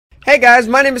Hey guys,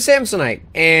 my name is Samsonite,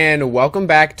 and welcome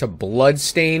back to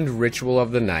Bloodstained Ritual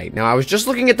of the Night. Now, I was just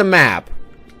looking at the map,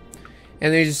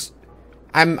 and there's...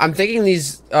 I'm thinking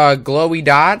these glowy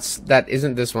dots, that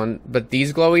isn't this one, but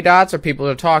these glowy dots are people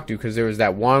to talk to, because there was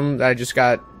that one that I just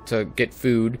got to get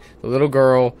food, the little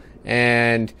girl,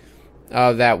 and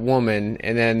that woman,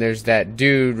 and then there's that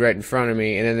dude right in front of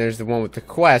me, and then there's the one with the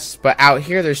quests, but out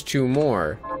here there's two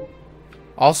more.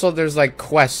 Also, there's like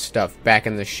quest stuff back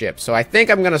in the ship, so I think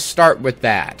I'm gonna start with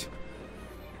that.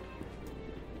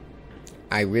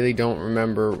 I really don't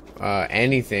remember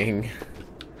anything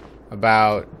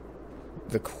about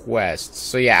the quests.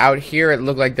 So yeah, out here it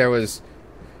looked like there was...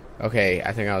 Okay,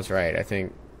 I think I was right. I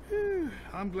think...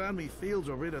 I'm glad me fields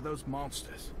are rid of those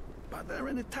monsters, but they're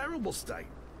in a terrible state.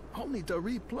 I'll need to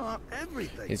replant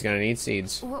everything. He's gonna need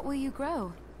seeds. What will you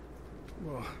grow?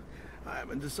 Well, I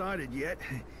haven't decided yet.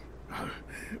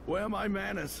 Where are my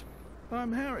manners?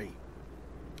 I'm Harry.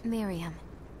 Miriam.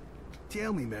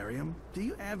 Tell me, Miriam, do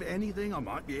you have anything I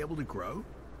might be able to grow?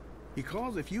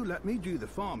 Because if you let me do the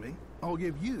farming, I'll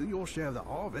give you your share of the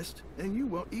harvest, and you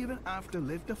won't even have to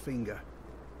lift a finger.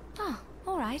 Oh,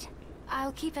 all right.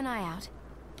 I'll keep an eye out.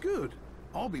 Good.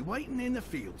 I'll be waiting in the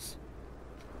fields.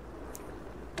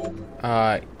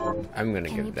 I'm gonna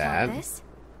Can give you that. plant this?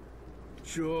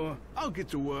 Sure, I'll get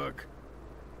to work.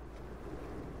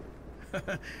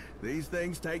 These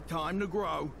things take time to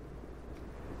grow.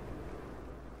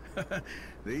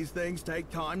 These things take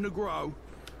time to grow.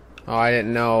 Oh, I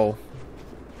didn't know.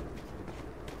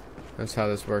 That's how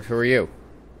this works. Who are you?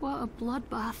 What a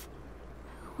bloodbath.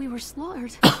 We were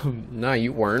slaughtered. No,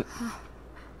 you weren't.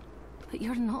 But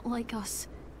you're not like us.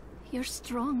 You're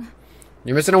strong.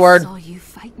 You're missing a word. I saw you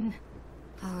fighting.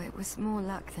 Oh, it was more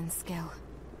luck than skill.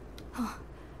 Oh,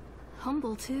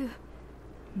 humble too.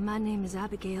 My name is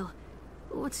Abigail.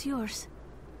 What's yours?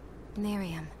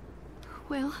 Miriam.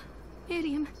 Well,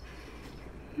 Miriam,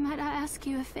 might I ask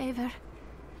you a favor?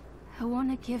 I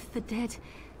want to give the dead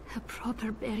a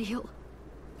proper burial.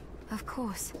 Of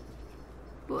course.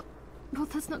 But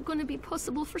that's not going to be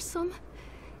possible for some.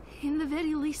 In the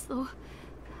very least, though,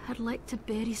 I'd like to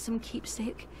bury some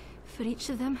keepsake for each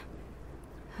of them.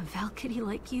 A Valkyrie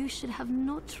like you should have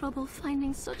no trouble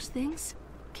finding such things.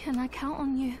 Can I count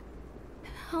on you?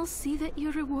 I'll see that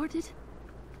you're rewarded.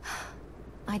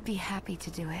 I'd be happy to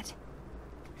do it.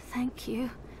 Thank you.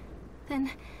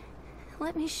 Then,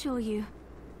 let me show you.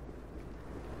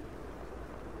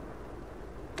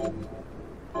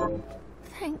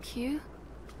 Thank you.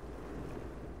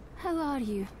 How are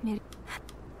you, Miriam?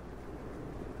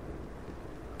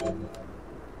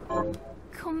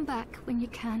 Come back when you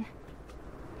can.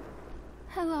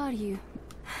 How are you?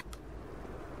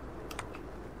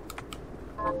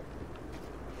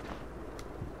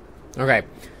 Okay,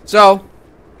 so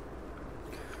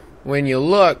when you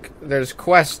look, there's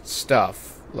quest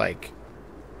stuff, like,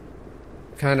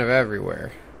 kind of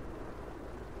everywhere.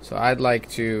 So I'd like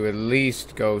to at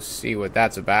least go see what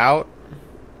that's about.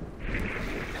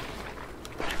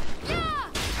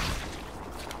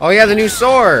 Oh yeah, the new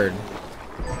sword!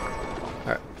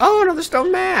 Oh, another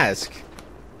stone mask!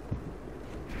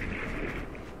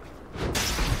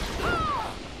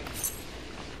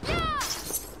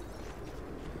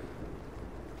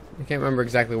 I can't remember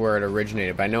exactly where it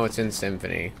originated, but I know it's in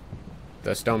Symphony.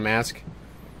 The stone mask.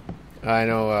 I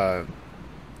know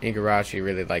Igarashi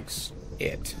really likes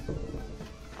it.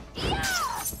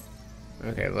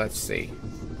 Okay, let's see.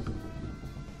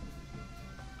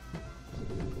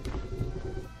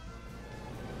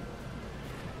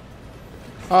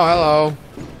 Oh, hello.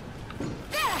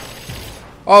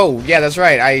 Oh, yeah, that's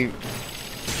right.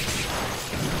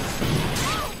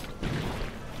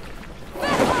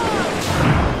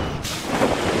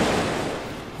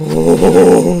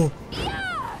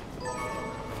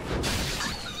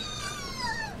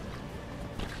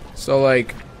 So,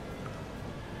 like,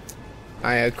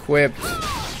 I equipped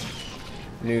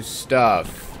new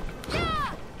stuff.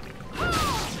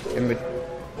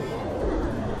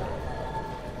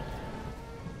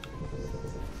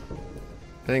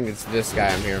 I think it's this guy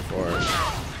I'm here for.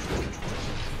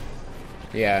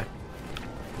 Yeah.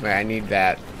 Wait, I need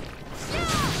that.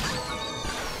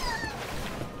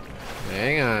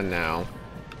 Hang on now.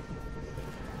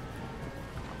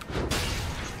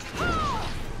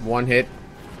 One hit.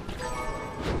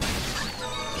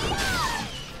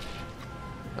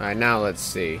 Alright, now let's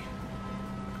see.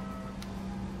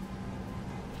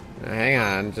 Now, hang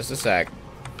on, just a sec.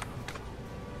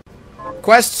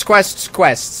 Quests, quests,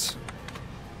 quests.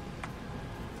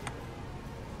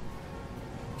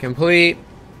 Complete.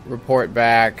 Report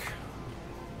back.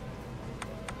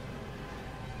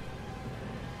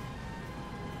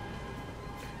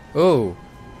 Ooh.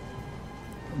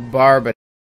 Barb.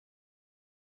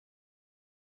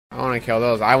 I want to kill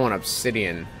those. I want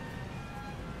obsidian.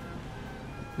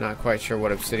 Not quite sure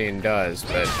what obsidian does,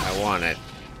 but I want it.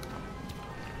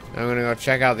 I'm gonna go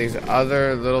check out these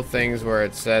other little things where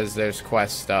it says there's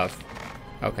quest stuff.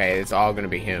 Okay, it's all gonna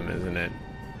be him, isn't it?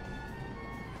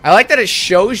 I like that it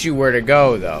shows you where to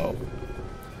go, though.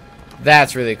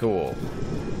 That's really cool.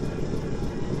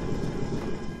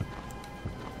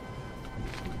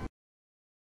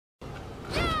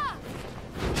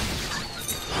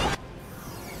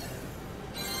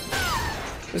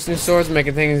 This new sword's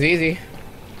making things easy.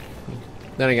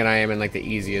 Then again, I am in like the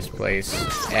easiest place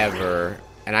ever.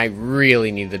 And I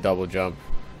really need the double jump.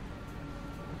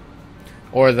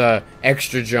 Or the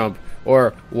extra jump.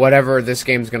 Or whatever this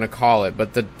game's gonna call it.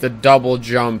 But the double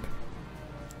jump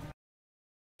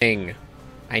thing.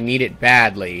 I need it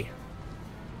badly.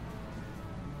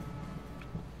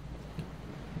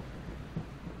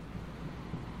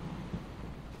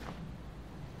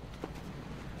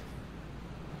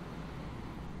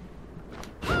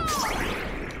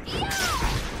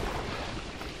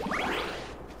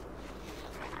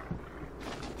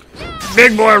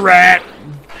 Big boy rat!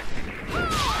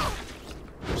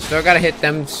 Still gotta hit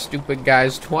them stupid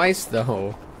guys twice,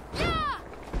 though.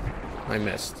 I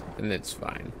missed, and it's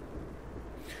fine.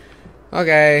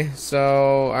 Okay,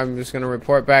 so I'm just gonna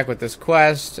report back with this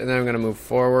quest, and then I'm gonna move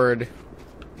forward.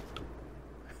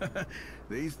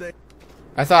 These things.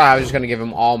 I thought I was just gonna give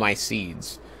him all my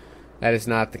seeds. That is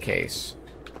not the case.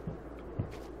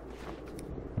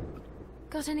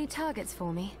 Got any targets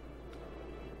for me?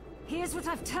 Here's what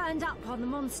I've turned up on the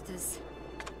monsters.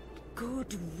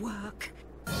 Good work.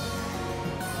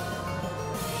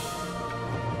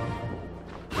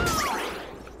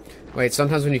 Wait,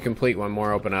 sometimes when you complete one,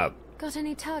 more open up. Got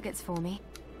any targets for me?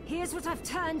 Here's what I've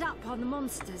turned up on the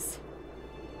monsters.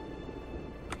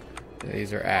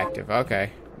 These are active.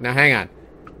 Okay. Now, hang on.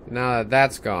 Now that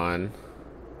that's gone...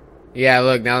 Yeah,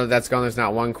 look, now that that's gone, there's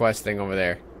not one quest thing over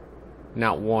there.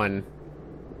 Not one.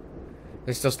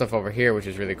 There's still stuff over here, which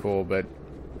is really cool, but...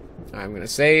 I'm gonna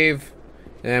save.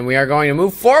 And we are going to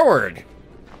move forward!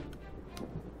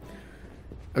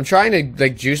 I'm trying to,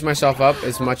 like, juice myself up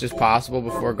as much as possible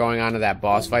before going on to that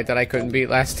boss fight that I couldn't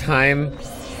beat last time.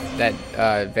 That,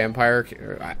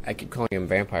 vampire... I keep calling him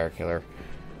Vampire Killer.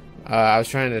 I was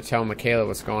trying to tell Michaela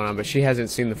what's going on, but she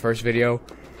hasn't seen the first video.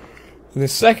 And the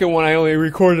second one I only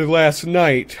recorded last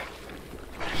night.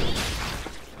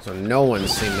 So no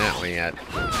one's seen that one yet.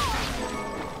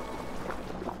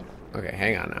 Okay,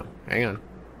 hang on now. Hang on.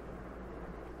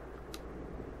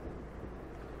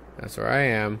 That's where I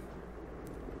am.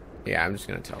 Yeah, I'm just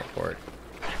gonna teleport.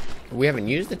 We haven't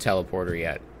used the teleporter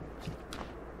yet.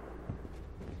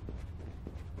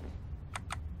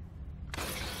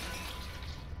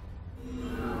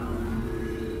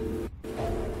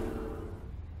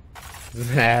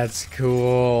 That's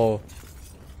cool.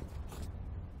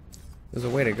 There's a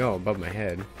way to go above my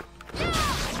head.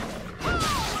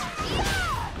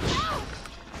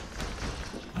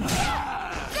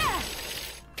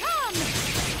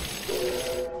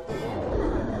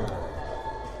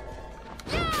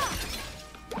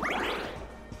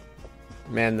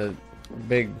 Man, the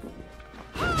big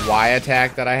Y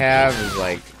attack that I have is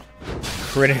like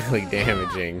critically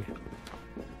damaging.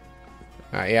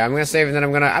 Alright, yeah, I'm gonna save and then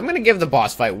I'm gonna give the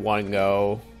boss fight one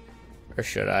go. Or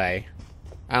should I?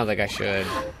 I don't think I should.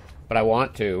 But I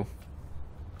want to.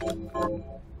 It'd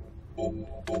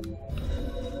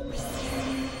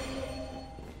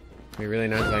be really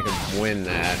nice if I could win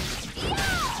that.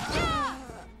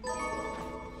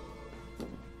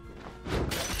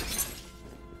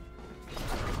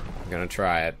 I'm gonna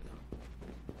try it.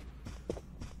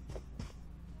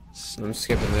 I'm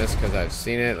skipping this because I've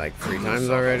seen it like 3 times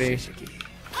already.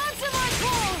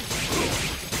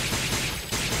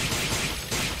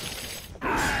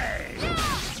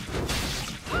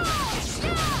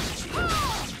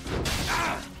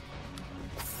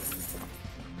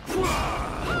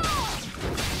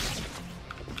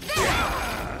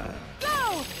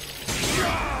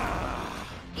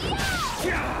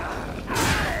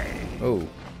 Oh.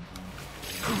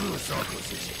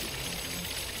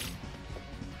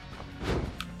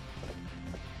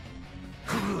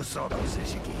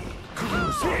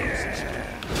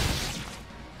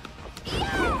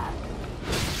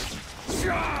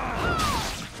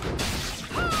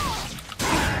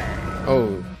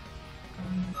 Oh.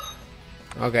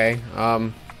 Okay,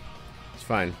 it's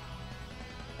fine.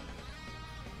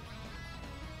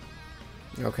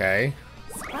 Okay.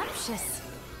 Scrumptious.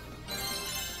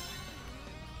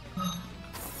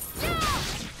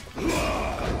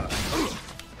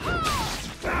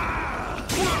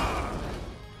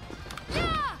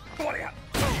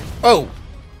 Oh!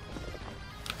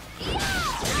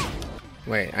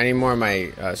 Wait, I need more of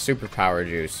my superpower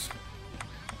juice.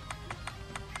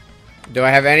 Do I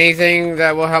have anything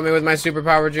that will help me with my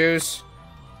superpower juice?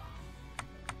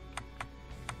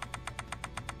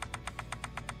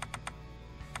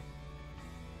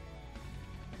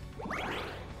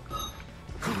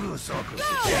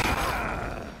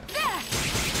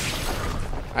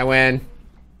 I win.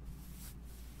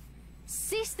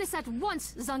 Cease this at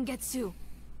once, Zangetsu.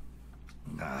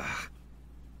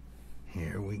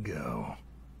 Here we go.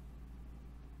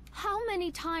 How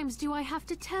many times do I have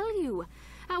to tell you?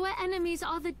 Our enemies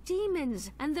are the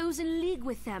demons and those in league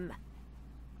with them.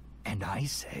 And I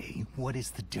say, what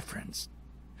is the difference?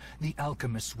 The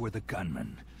alchemists were the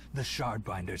gunmen, the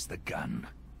shardbinders the gun.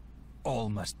 All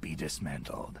must be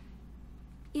dismantled.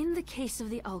 In the case of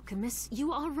the alchemists,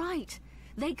 you are right.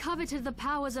 They coveted the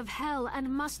powers of hell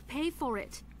and must pay for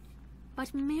it.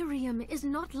 But Miriam is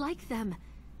not like them.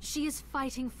 She is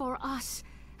fighting for us,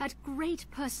 at great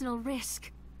personal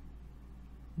risk.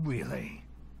 Really?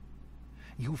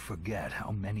 You forget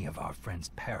how many of our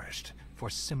friends perished for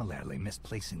similarly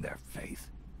misplacing their faith.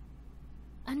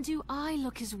 And do I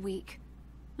look as weak?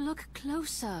 Look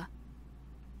closer.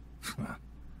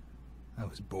 I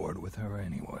was bored with her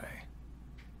anyway.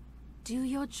 Do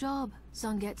your job,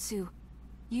 Zangetsu.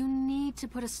 You need to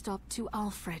put a stop to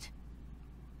Alfred.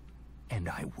 And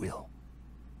I will.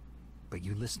 But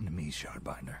you listen to me,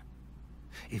 Shardbinder.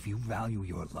 If you value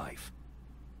your life,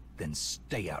 then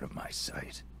stay out of my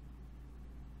sight.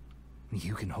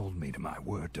 You can hold me to my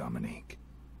word, Dominique.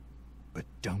 But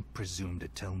don't presume to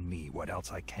tell me what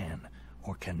else I can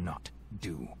or cannot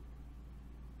do.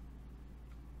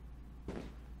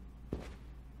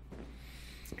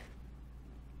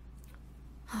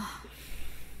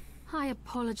 I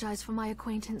apologize for my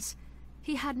acquaintance.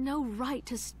 He had no right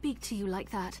to speak to you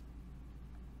like that.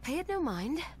 Pay it no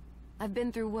mind. I've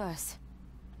been through worse.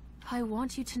 I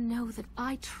want you to know that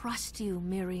I trust you,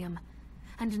 Miriam,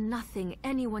 and nothing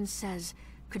anyone says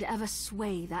could ever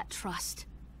sway that trust.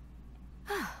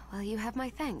 Well, you have my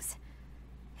thanks.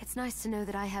 It's nice to know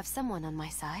that I have someone on my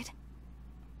side.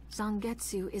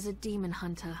 Zangetsu is a demon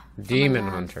hunter. Demon from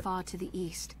a land hunter. far to the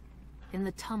east, in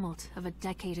the tumult of a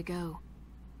decade ago.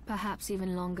 Perhaps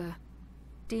even longer.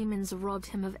 Demons robbed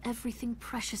him of everything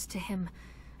precious to him,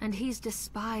 and he's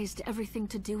despised everything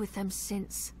to do with them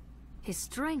since. His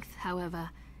strength, however,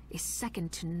 is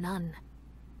second to none.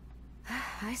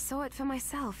 I saw it for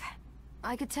myself.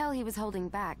 I could tell he was holding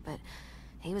back, but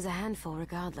he was a handful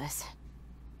regardless.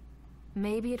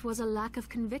 Maybe it was a lack of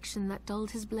conviction that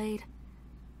dulled his blade.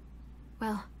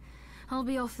 Well, I'll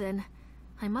be off then.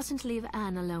 I mustn't leave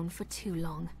Anne alone for too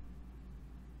long.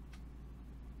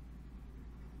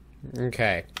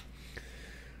 Okay.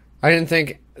 I didn't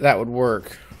think that would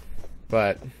work,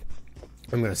 but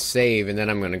I'm gonna save and then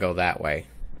I'm gonna go that way.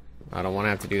 I don't want to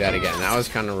have to do that again. That was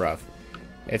kind of rough.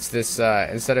 It's this,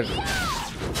 instead of...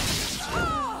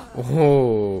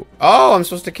 Oh, I'm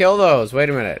supposed to kill those. Wait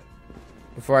a minute.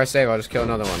 Before I save, I'll just kill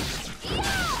another one.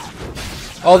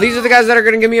 Oh, these are the guys that are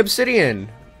gonna give me obsidian.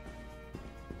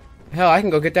 Hell, I can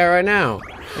go get that right now.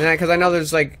 And because I know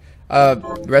there's like a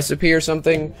recipe or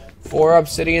something for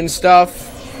obsidian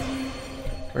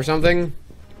stuff or something.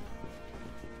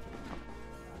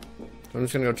 So I'm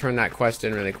just gonna go turn that quest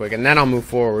in really quick, and then I'll move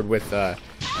forward with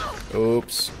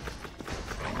oops.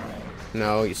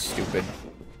 No, you stupid.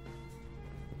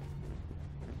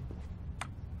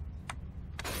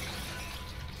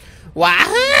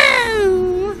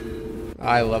 Wahoo!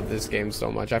 I love this game so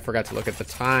much. I forgot to look at the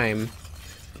time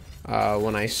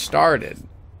when I started.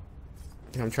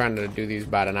 I'm trying to do these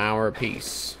about an hour a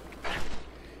piece.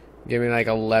 Give me like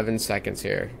 11 seconds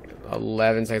here.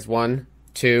 11 seconds. 1,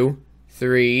 2,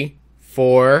 3,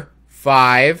 4,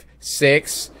 5,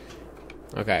 6.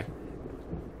 Okay.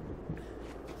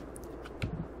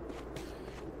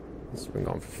 This has been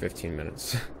going for 15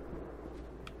 minutes.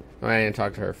 I didn't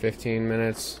talk to her. 15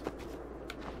 minutes.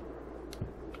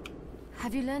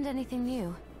 Have you learned anything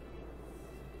new?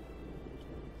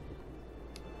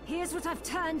 Here's what I've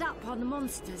turned up on the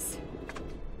monsters.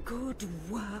 Good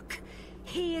work.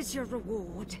 Here's your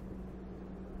reward.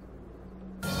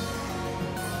 Have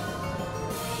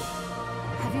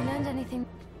you learned anything?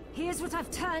 Here's what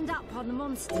I've turned up on the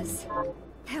monsters.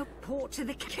 Help port to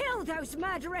the kill those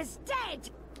murderers dead.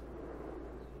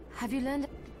 Have you learned?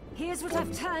 Here's what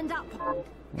I've turned up.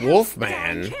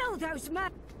 Wolfman. Kill those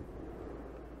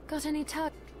Got any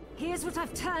tug? Here's what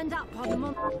I've turned up on the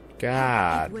monsters.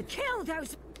 God. Kill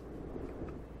those.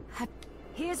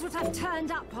 Here's what I've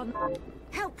turned up on.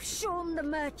 Help Sean the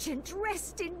merchant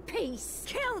rest in peace.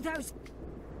 Kill those.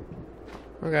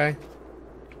 Okay.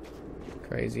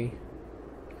 Crazy.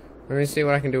 Let me see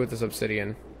what I can do with this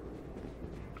obsidian.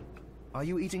 Are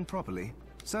you eating properly?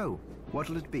 So,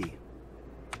 what'll it be?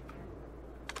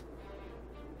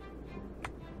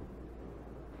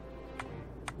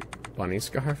 Bunny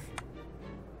scarf?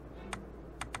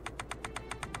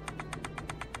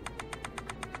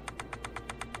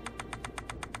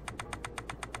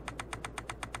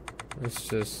 It's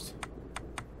just...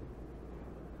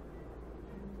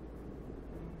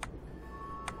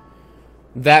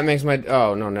 That makes my...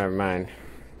 Oh, no, never mind.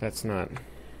 That's not...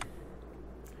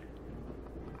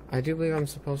 I do believe I'm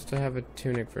supposed to have a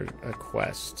tunic for a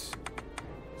quest.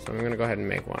 So I'm gonna go ahead and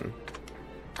make one.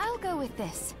 I'll go with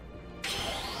this.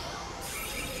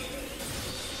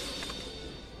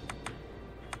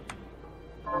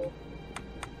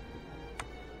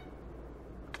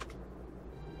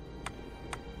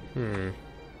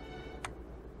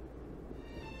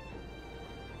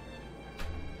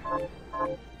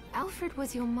 Alfred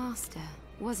was your master,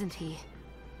 wasn't he?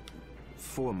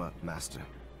 Former master.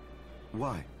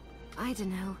 Why? I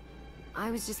don't know.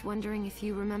 I was just wondering if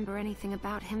you remember anything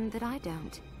about him that I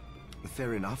don't.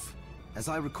 Fair enough. As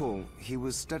I recall, he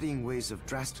was studying ways of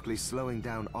drastically slowing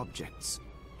down objects.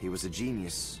 He was a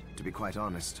genius, to be quite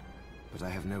honest. But I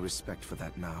have no respect for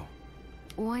that now.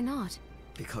 Why not?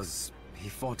 Because he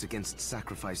fought against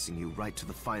sacrificing you right to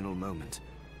the final moment.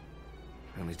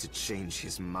 Only to change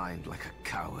his mind like a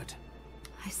coward.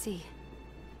 I see.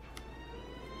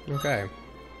 Okay.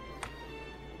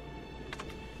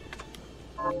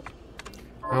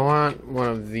 I want one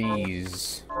of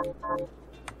these.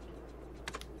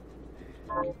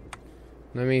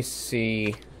 Let me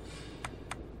see.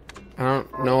 I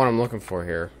don't know what I'm looking for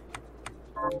here.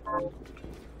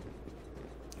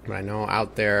 But I know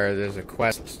out there's a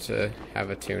quest to have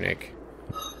a tunic.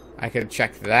 I could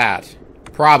check that.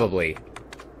 Probably.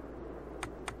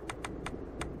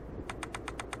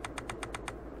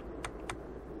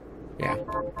 Yeah.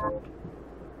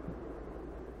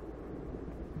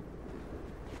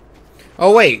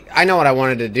 Oh wait, I know what I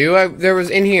wanted to do. There was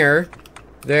in here.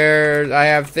 I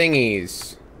have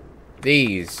thingies.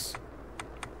 These.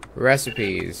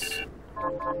 Recipes.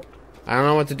 I don't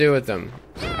know what to do with them.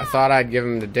 I thought I'd give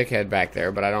them to dickhead back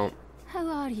there, but I don't. How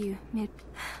are you, Mid?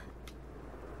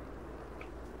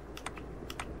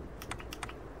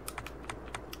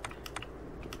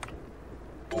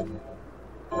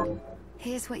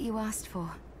 Here's what you asked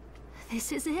for.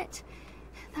 This is it.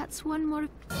 That's one more.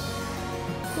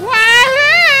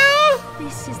 Wow!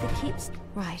 This is the keeps.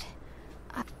 Right.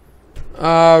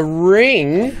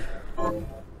 Ring?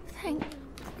 Thank.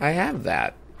 I have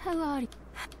that. How are you?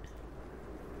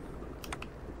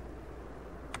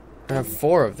 I have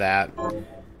 4 of that.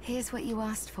 Here's what you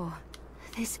asked for.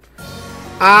 This.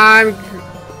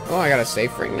 Oh, I got a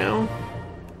safe ring now?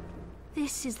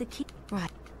 This is the key. Right.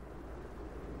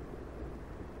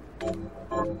 I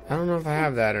don't know if I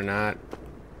have that or not.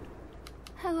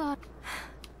 How are.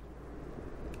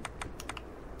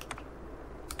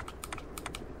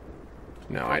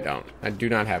 No, I don't. I do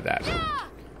not have that.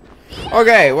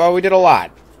 Okay, well, we did a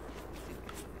lot.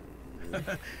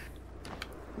 I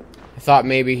thought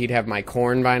maybe he'd have my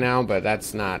corn by now, but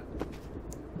that's not...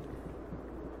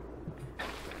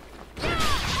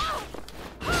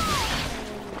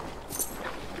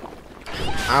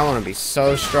 I want to be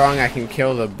so strong I can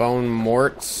kill the bone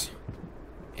morts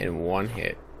in one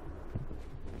hit.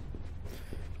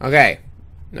 Okay.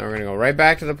 Now we're going to go right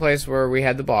back to the place where we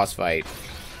had the boss fight.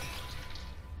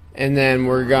 And then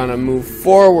we're going to move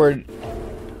forward.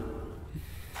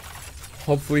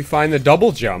 Hopefully find the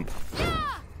double jump.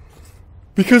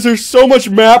 Because there's so much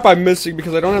map I'm missing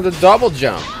because I don't have the double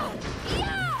jump.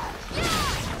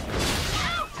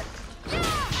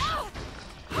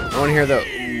 I want to hear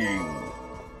the...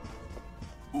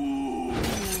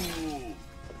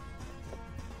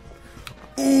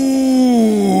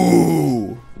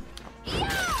 Ooh.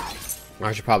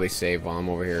 I should probably save while I'm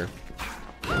over here.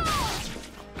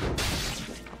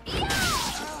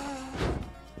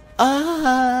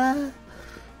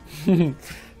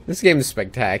 This game is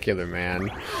spectacular,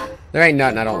 man. There ain't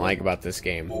nothing I don't like about this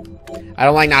game. I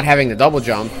don't like not having the double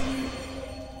jump.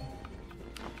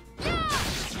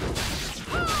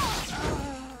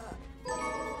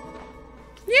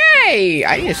 Yay!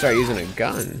 I need to start using a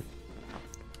gun.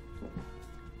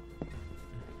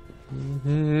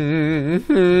 The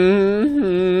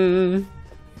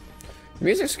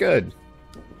music's good.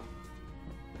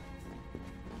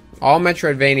 All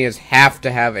Metroidvanias have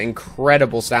to have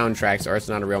incredible soundtracks or it's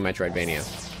not a real Metroidvania.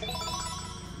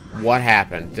 What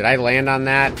happened? Did I land on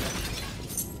that?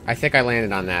 I think I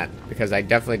landed on that because I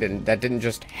definitely didn't. That didn't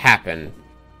just happen.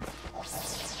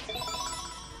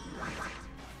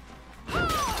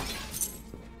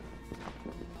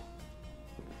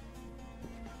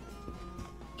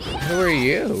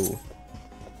 you?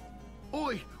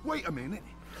 Oi, wait a minute.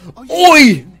 Are you Oi!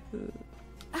 kidding?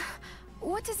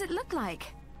 What does it look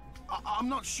like? I'm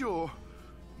not sure.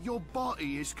 Your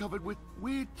body is covered with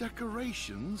weird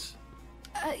decorations.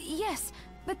 Yes,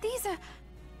 but these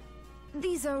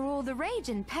are all the rage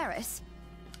in Paris.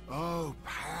 Oh,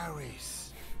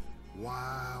 Paris.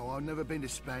 Wow, I've never been to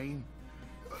Spain.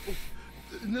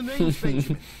 The name's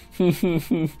Benjamin.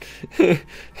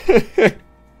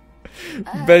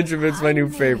 Benjamin's my I'm new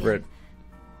Mary. favorite.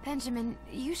 Benjamin,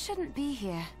 you shouldn't be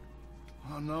here.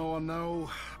 I know,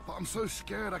 but I'm so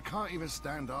scared I can't even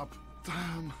stand up.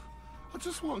 Damn, I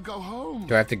just want to go home.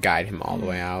 Do I have to guide him all the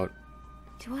way out?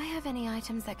 Do I have any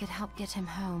items that could help get him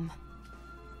home?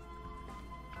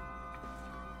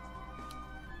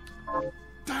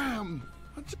 Damn.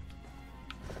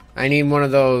 I need one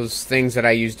of those things that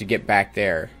I used to get back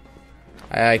there.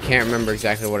 I can't remember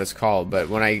exactly what it's called, but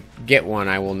when I get one,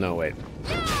 I will know it.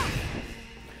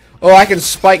 Oh, I can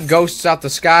spike ghosts out the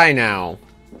sky now.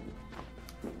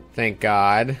 Thank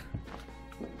God.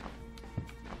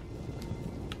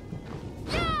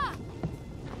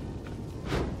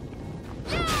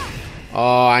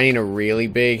 Oh, I need a really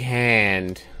big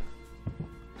hand.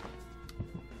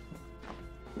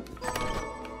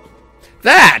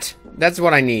 That's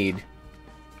what I need.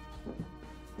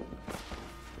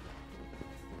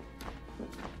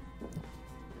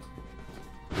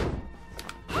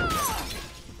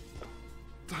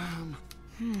 Damn.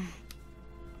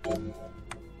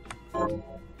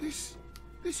 This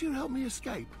will help me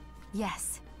escape.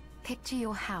 Yes. Picture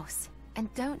your house,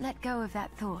 and don't let go of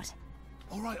that thought.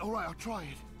 All right, I'll try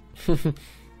it.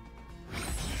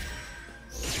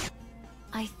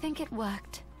 I think it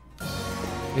worked.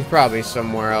 He's probably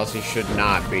somewhere else he should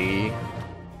not be.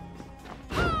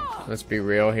 Let's be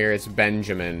real here, it's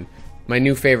Benjamin. My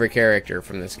new favorite character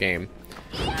from this game.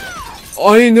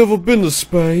 I ain't never been to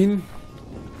Spain.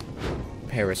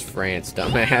 Paris, France,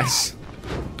 dumbass.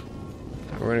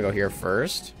 We're gonna go here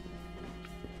first.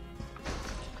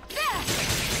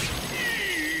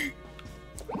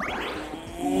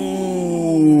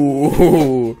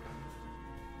 Ooh.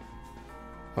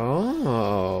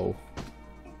 Oh.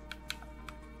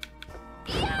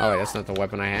 Oh, wait, that's not the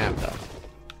weapon I have, though.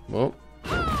 Whoa.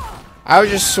 I was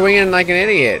just swinging like an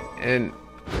idiot, and...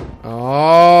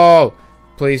 Oh!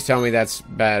 Please tell me that's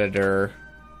better.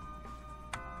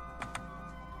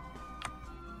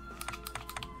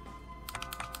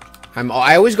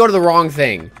 I always go to the wrong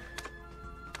thing.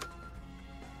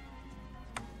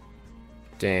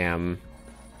 Damn.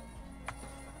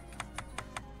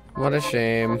 What a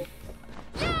shame.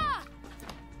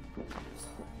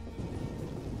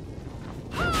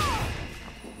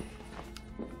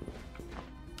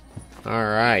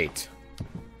 Alright.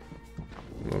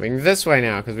 Moving this way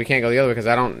now, because we can't go the other way, because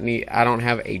I don't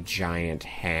have a giant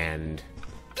hand.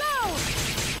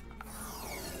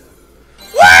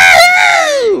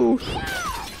 Woo!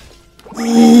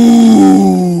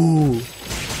 Ooh!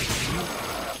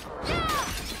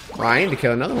 Well, I need to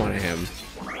kill another one of him.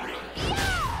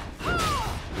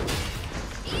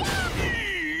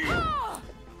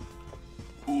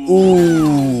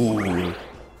 Ooh!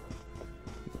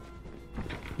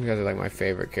 You guys are like my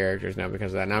favorite characters now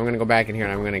because of that. Now I'm gonna go back in here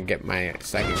and I'm gonna get my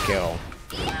second kill.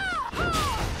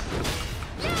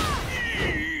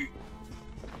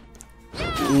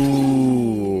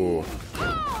 Ooh.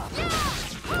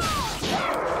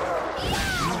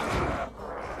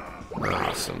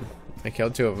 Awesome. I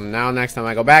killed two of them. Now next time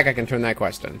I go back I can turn that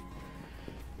quest in.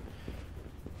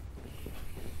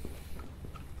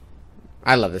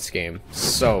 I love this game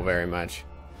so very much.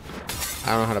 I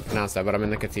don't know how to pronounce that, but I'm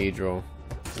in the cathedral.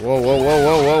 Whoa, whoa, whoa,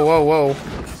 whoa, whoa, whoa, whoa.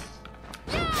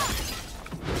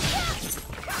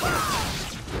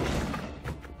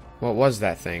 What was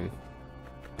that thing?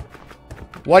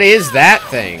 What is that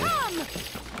thing?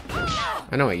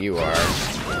 I know what you are.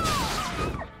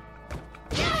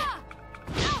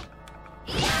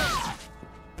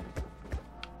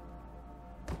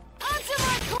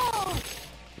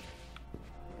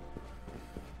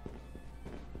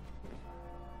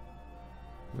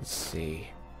 Let's see.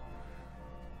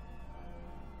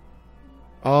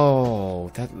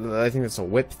 Oh, I think that's a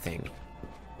whip thing.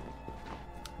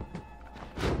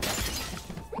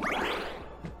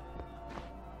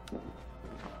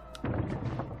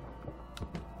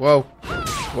 Whoa.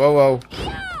 Whoa, whoa.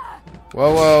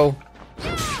 Whoa, whoa.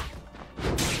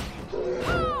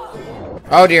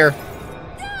 Oh, dear.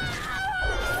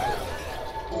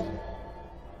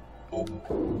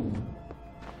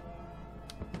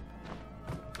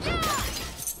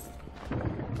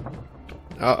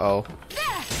 Uh-oh.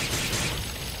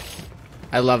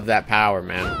 I love that power,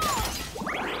 man.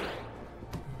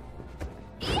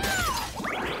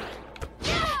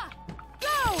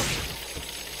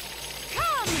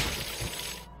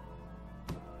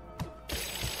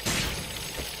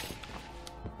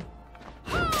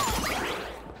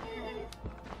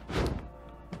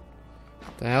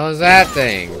 hell is that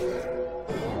thing?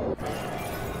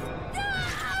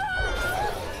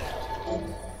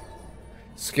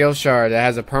 Skill shard that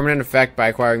has a permanent effect by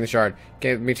acquiring the shard.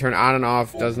 Can be turned on and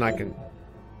off. Does not.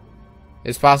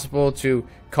 It's possible to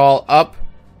call up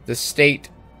the state.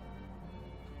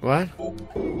 What?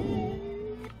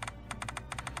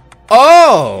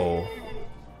 Oh!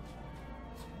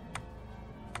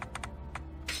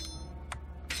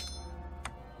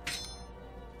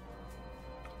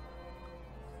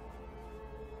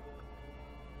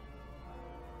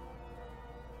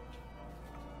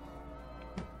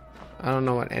 I don't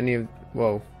know what any of...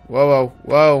 Whoa. Whoa, whoa,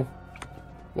 whoa.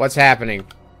 What's happening?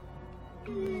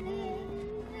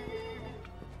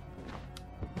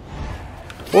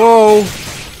 Whoa!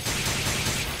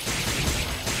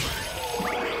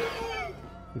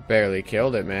 Barely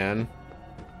killed it, man.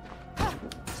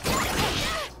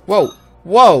 Whoa!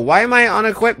 Whoa! Why am I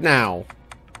unequipped now?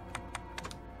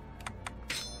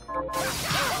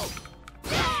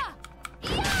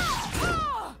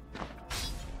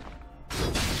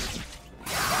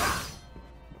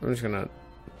 I'm just gonna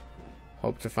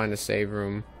hope to find a save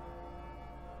room.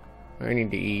 I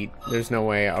need to eat. There's no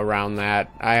way around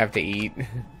that. I have to eat.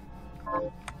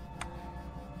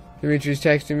 Dimitri's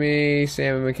texting me.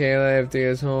 Sam and Michaela have to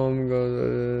get us home.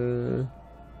 Go.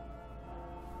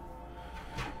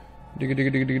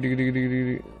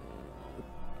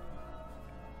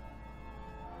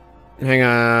 Hang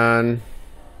on.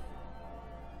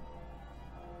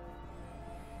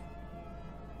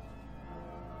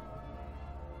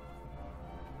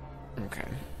 Okay.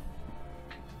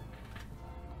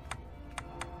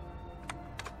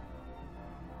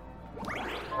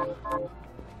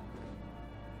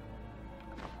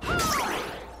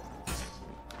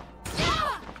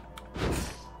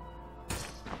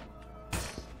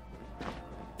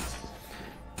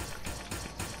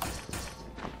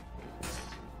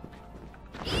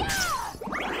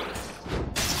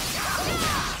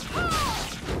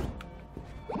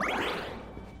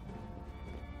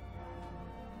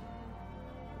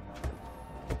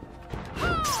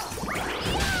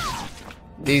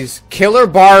 These killer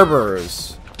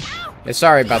barbers. Yeah,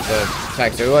 sorry about the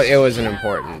text. It was an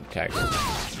important text.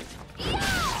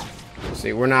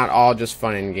 See, we're not all just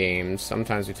fun in games.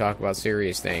 Sometimes we talk about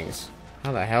serious things.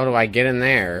 How the hell do I get in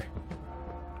there?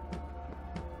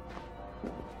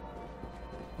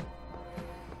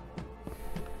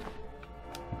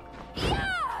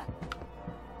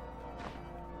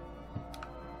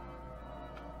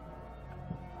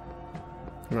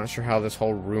 I'm not sure how this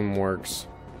whole room works.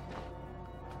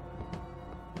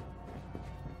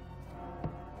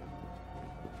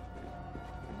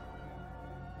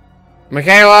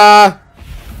 Michaela!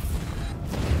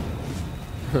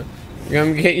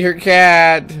 Come get your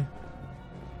cat.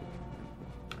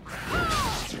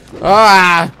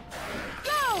 Ah!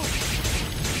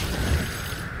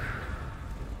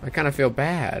 I kind of feel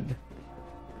bad.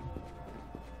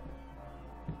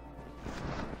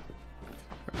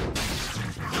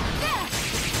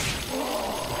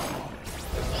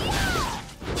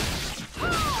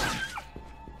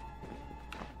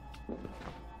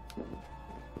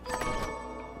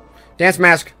 Dance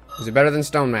mask. Is it better than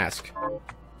stone mask?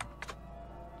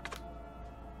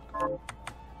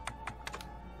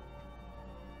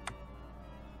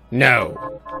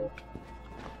 No.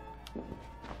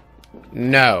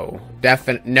 No.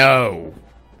 No.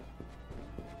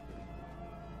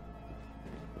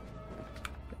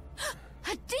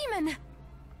 A demon!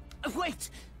 Wait!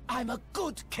 I'm a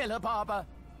good killer barber.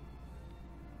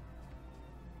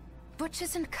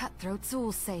 Butchers and cutthroats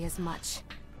all say as much.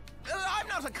 I'm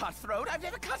not a cutthroat. I've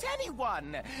never cut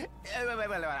anyone.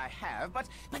 Well, I have, but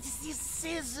it's these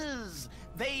scissors.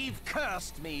 They've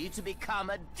cursed me to become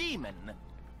a demon.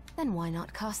 Then why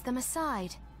not cast them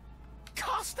aside?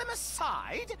 Cast them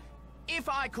aside? If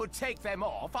I could take them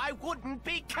off, I wouldn't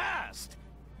be cursed.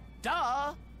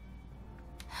 Duh.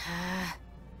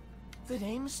 The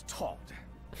name's Todd.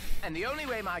 And the only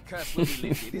way my curse will be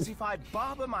lifted is if I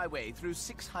barber my way through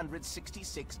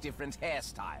 666 different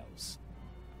hairstyles.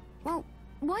 Well,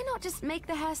 why not just make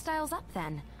the hairstyles up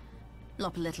then?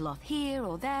 Lop a little off here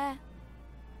or there.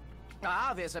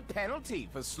 Ah, there's a penalty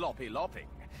for sloppy lopping.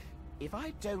 If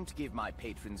I don't give my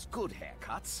patrons good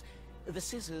haircuts, the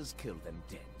scissors kill them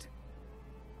dead.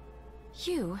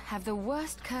 You have the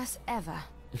worst curse ever.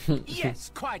 Yes,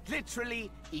 quite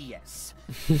literally, yes.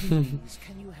 Please,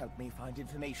 can you help me find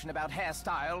information about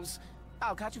hairstyles?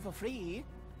 I'll cut you for free.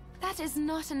 That is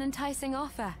not an enticing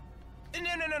offer.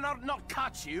 No, not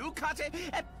cut you, cut it.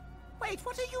 Wait,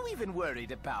 what are you even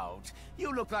worried about?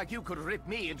 You look like you could rip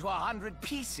me into 100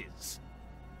 pieces.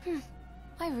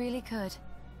 I really could.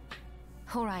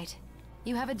 All right.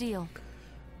 You have a deal.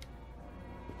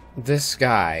 This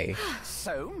guy.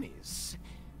 So, miss,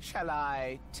 shall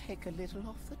I take a little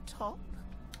off the top?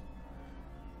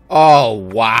 Oh,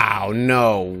 wow.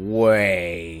 No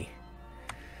way.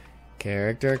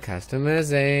 Character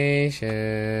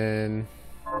customization.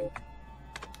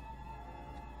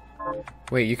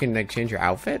 Wait, you can like change your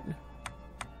outfit?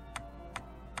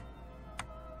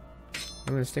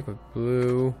 I'm gonna stick with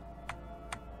blue.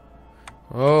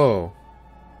 Oh.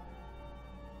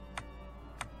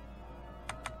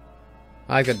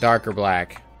 I like a darker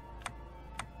black.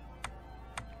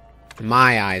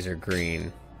 My eyes are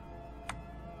green.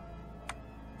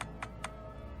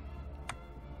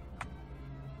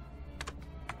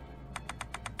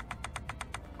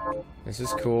 This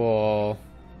is cool.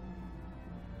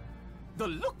 The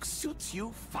look suits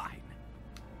you fine.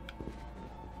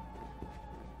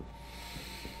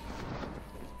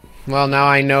 Well, now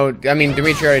I know. I mean,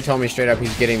 Dimitri already told me straight up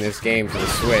he's getting this game for the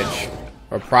Switch.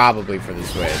 Or probably for the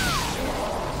Switch.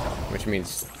 Which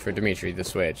means, for Dimitri, the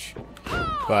Switch.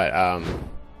 But,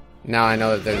 now I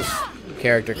know that there's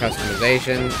character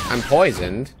customization. I'm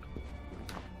poisoned.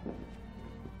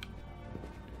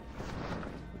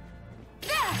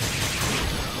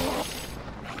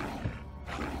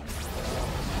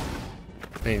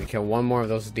 I need to kill one more of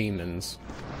those demons.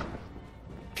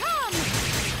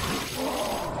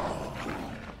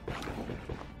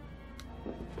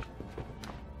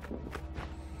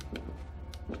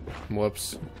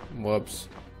 Whoops. Whoops.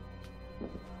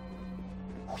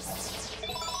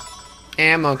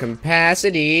 Ammo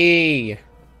capacity!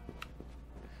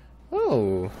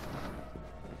 Oh.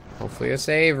 Hopefully a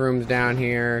save room's down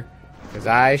here. Because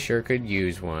I sure could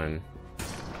use one.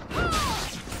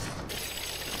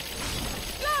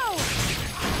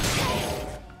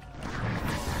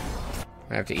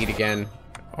 I have to eat again,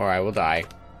 or I will die.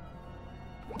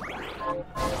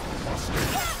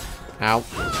 Ow.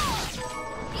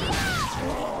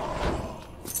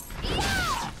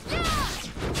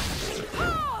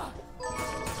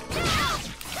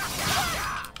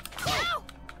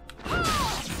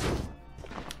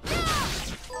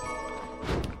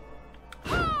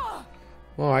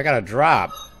 Whoa, I got a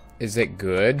drop. Is it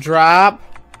good drop?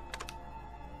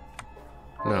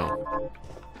 No.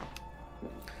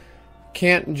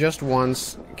 Can't just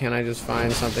once. Can I just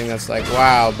find something that's like,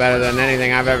 wow, better than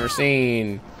anything I've ever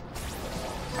seen?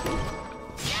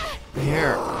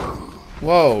 Here.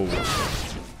 Whoa.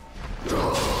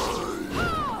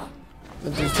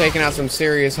 This dude's taking out some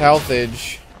serious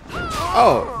healthage.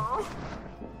 Oh.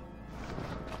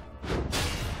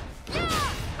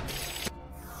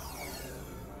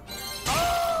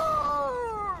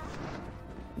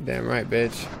 Damn right,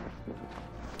 bitch.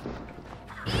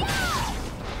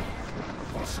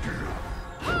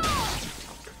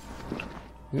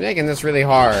 You're making this really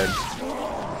hard.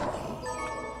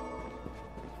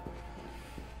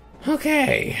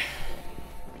 Okay.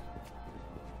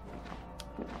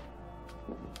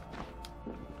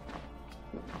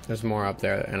 There's more up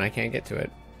there, and I can't get to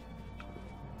it.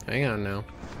 Hang on now.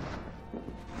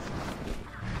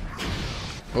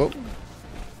 Oh.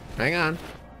 Hang on.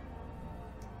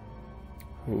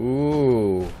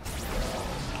 Ooh.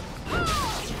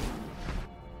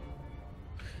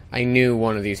 I knew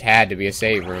one of these had to be a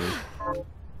save room.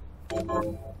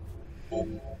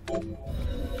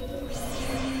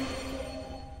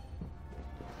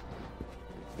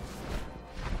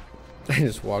 I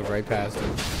just walked right past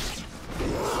him.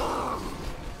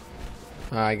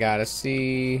 I gotta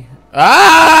see.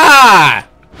 Ah!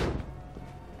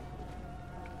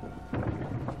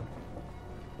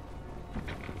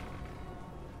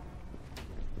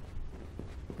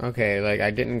 Okay, like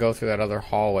I didn't go through that other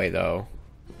hallway though.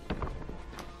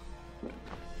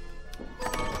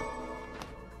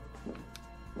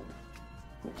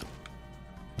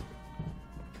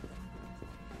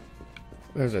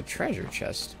 There's a treasure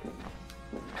chest.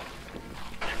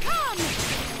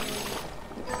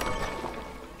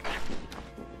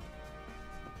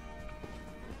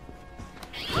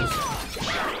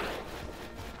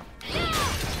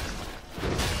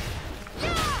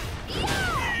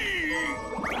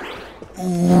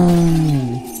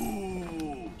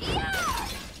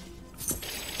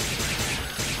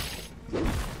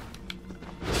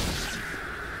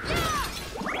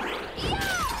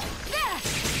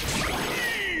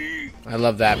 I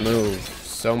love that move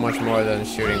so much more than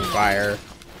shooting fire.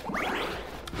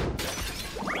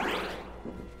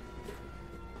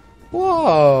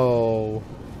 Whoa.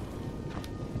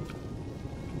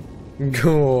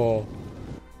 Cool.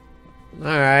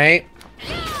 Alright.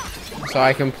 So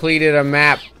I completed a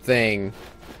map thing.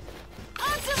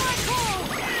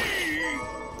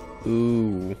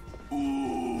 Ooh.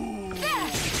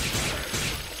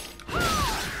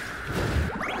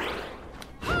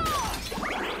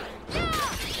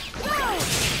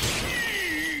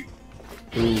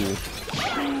 Ooh.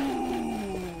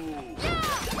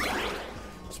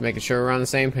 Just making sure we're on the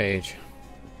same page.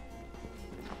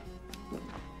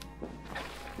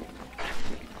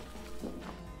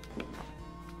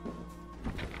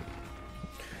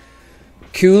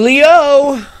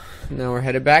 Coolio! Now we're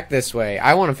headed back this way.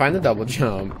 I want to find the double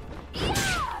jump.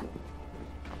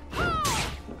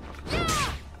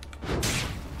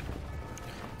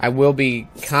 I will be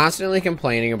constantly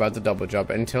complaining about the double jump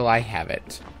until I have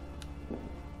it.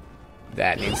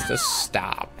 That needs to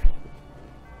stop.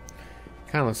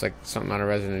 Kind of looks like something out of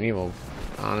Resident Evil,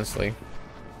 honestly.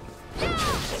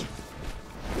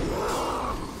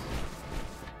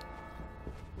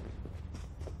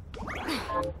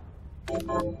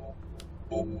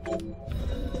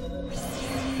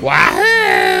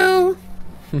 Wahoo!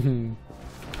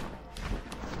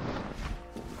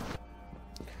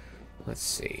 Let's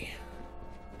see.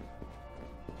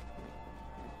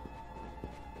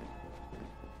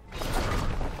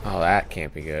 Oh, that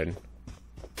can't be good.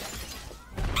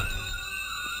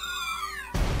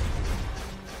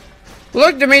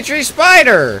 Look, Dimitri,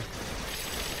 spider!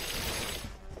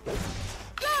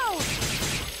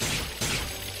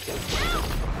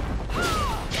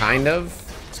 Kind of.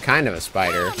 It's kind of a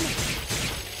spider.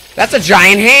 That's a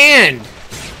giant hand!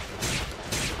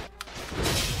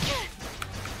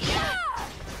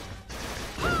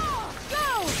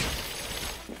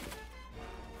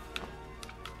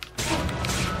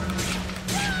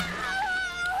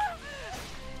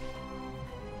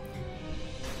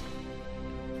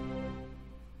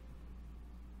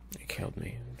 It killed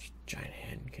me. Giant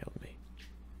hand killed me.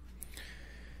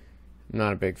 I'm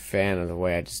not a big fan of the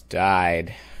way I just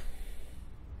died.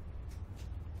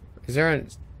 Is there a...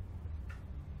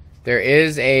 There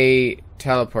is a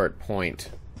teleport point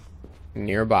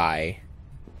nearby.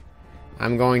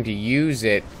 I'm going to use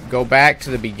it, go back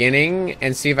to the beginning,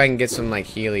 and see if I can get some, like,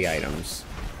 Healy items.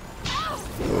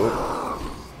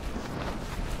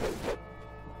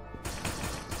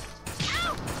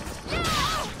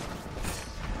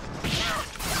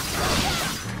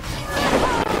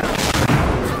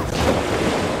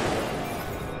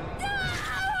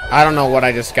 I don't know what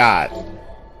I just got.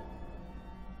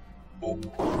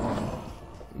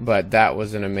 But that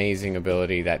was an amazing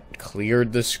ability that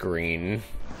cleared the screen.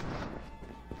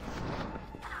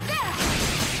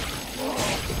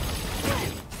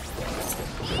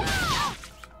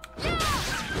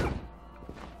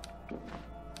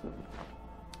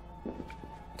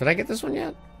 Did I get this one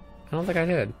yet? I don't think I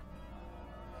did.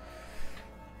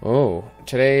 Oh,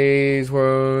 today's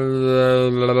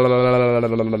world.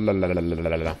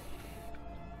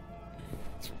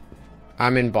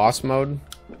 I'm in boss mode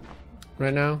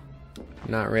right now.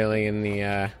 Not really in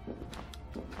the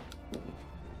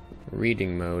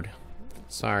reading mode.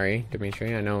 Sorry,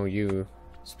 Dimitri. I know you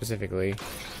specifically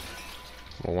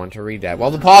will want to read that.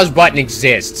 Well, the pause button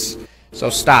exists,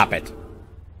 so stop it.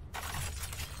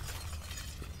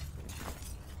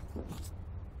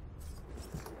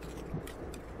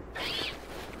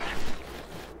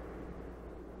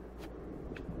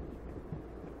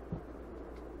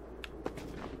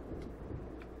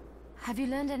 Have you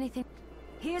learned anything?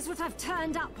 Here's what I've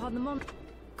turned up on the mon.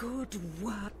 Good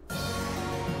work.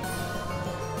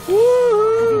 Have you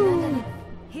learned any?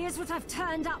 Here's what I've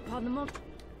turned up on the mon.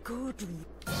 Good.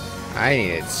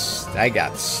 I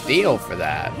got steel for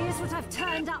that. Here's what I've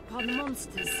turned up on the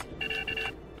monsters.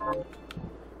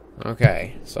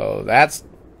 Okay, so that's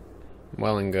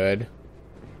well and good.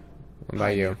 What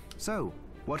about you? So,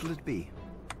 what'll it be?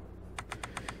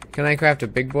 Can I craft a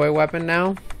big boy weapon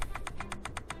now?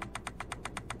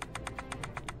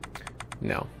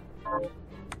 No.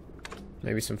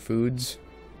 Maybe some foods?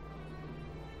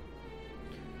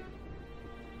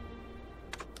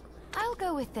 I'll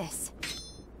go with this.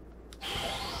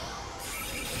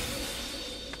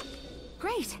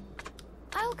 Great.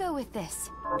 I'll go with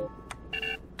this.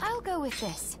 I'll go with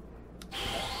this.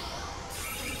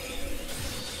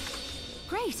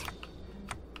 Great.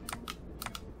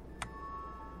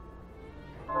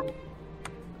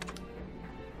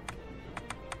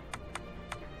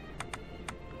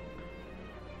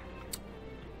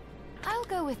 I'll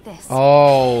go with this.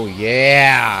 Oh,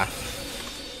 yeah.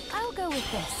 I'll go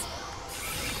with this.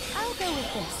 I'll go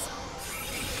with this.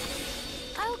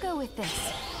 I'll go with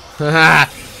this.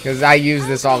 Because I use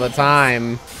this all the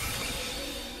time.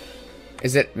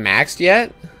 Is it maxed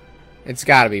yet? It's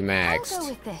gotta be maxed. I'll go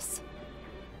with this.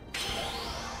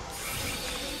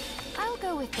 I'll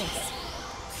go with this.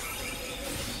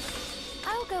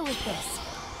 with this.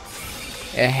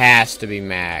 It has to be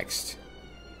maxed.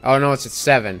 Oh no, it's at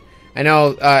 7. I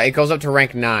know it goes up to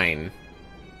rank 9.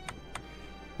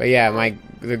 But yeah,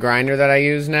 the grinder that I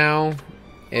use now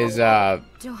is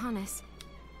Johannes,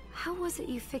 how was it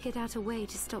you figured out a way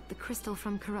to stop the crystal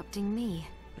from corrupting me?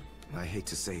 I hate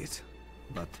to say it,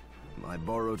 but I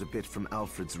borrowed a bit from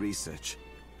Alfred's research.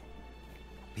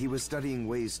 He was studying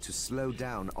ways to slow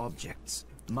down objects.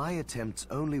 My attempts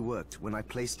only worked when I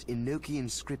placed Enochian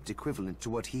script equivalent to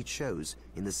what he chose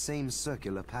in the same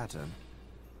circular pattern.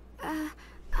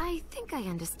 I think I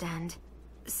understand.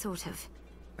 Sort of.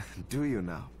 Do you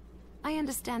now? I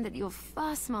understand that you're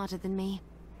far smarter than me.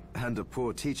 And a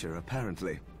poor teacher,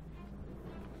 apparently.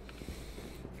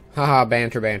 Haha,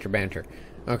 banter, banter, banter.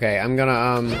 Okay, I'm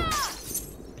gonna,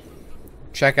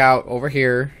 check out over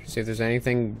here, see if there's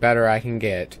anything better I can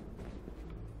get.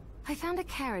 I found a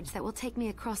carriage that will take me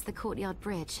across the courtyard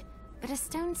bridge, but a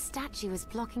stone statue is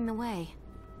blocking the way.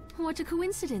 What a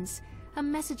coincidence. A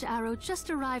message arrow just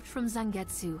arrived from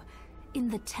Zangetsu. In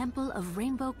the Temple of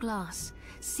Rainbow Glass,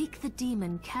 seek the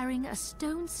demon carrying a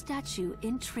stone statue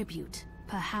in tribute.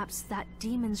 Perhaps that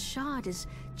demon's shard is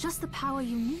just the power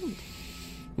you need.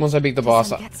 Once I beat the boss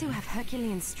Does Zangetsu have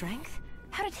Herculean strength?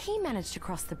 How did he manage to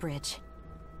cross the bridge?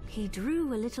 He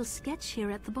drew a little sketch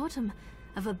here at the bottom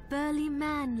of a burly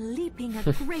man leaping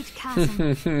a great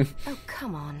chasm. Oh,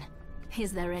 come on.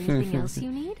 Is there anything else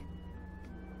you need?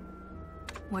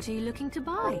 What are you looking to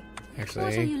buy? Actually,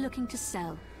 what are you looking to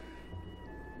sell?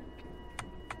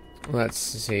 Let's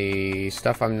see.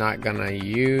 Stuff I'm not gonna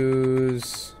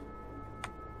use.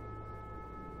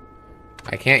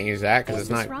 I can't use that because it's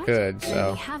not right? good, Then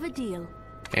so. we have a deal.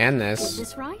 And Is this.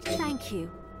 this right? Thank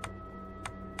you.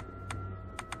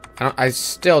 I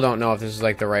still don't know if this is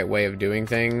like the right way of doing Is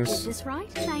things. this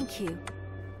right? Thank you.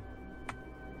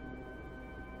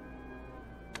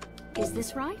 Is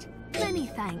this right? Many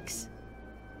thanks.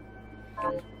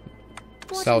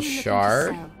 What Sell are you looking to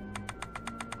shard? sell?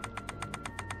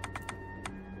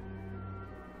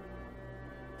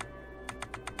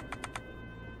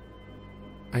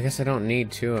 I guess I don't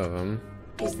need 2 of them.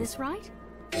 Is this right?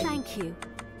 Thank you.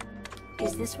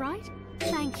 Is this right?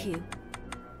 Thank you.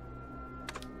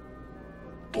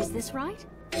 Is this right?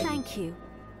 Thank you.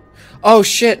 Oh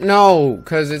shit, no!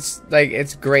 Because it's like,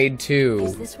 it's grade 2.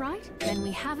 Is this right? Then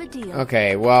we have a deal.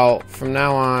 Okay, well, from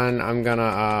now on, I'm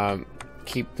gonna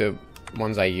keep the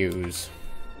ones I use.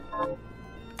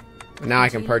 Now I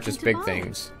can purchase big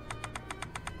things.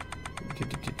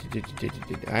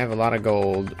 I have a lot of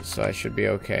gold, so I should be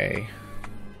okay.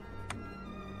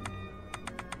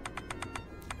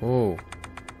 Ooh.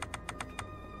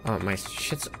 Oh, my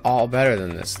shit's all better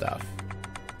than this stuff.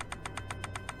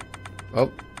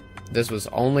 Oh, this was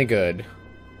only good.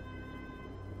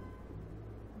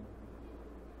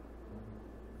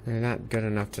 They're not good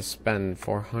enough to spend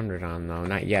 400 on, though.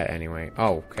 Not yet, anyway.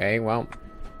 Oh, okay, well.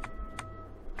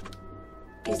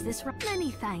 Is this right?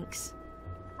 Many thanks.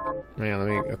 Yeah, let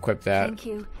me equip that. Thank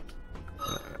you.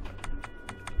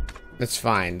 It's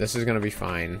fine. This is gonna be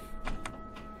fine.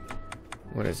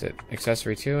 What is it?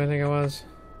 Accessory 2, I think it was?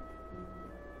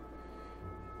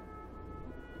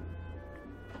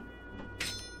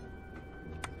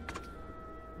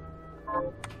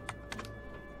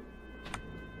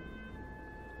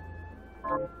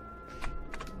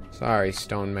 Sorry,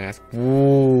 stone mask.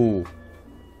 Ooh.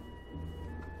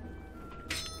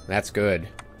 That's good.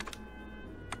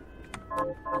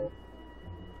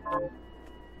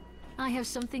 I have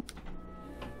something.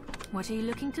 What are you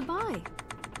looking to buy?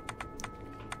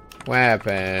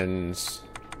 Weapons.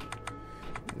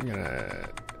 I'm gonna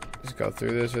just go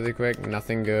through this really quick.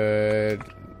 Nothing good.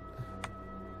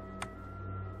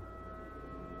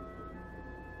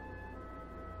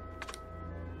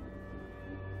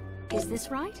 Is this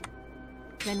right?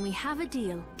 Then we have a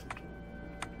deal.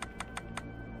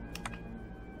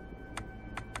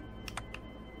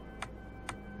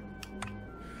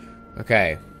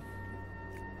 Okay.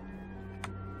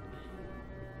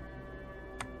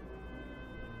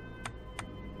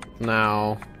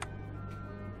 Now,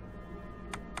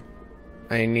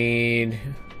 I need...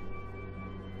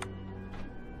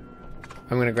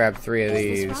 I'm gonna grab 3 of Is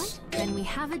these. this right? Then we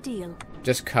have a deal.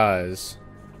 Just cuz.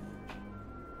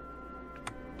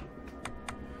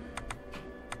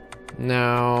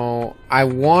 Now, I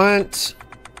want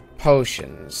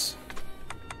potions.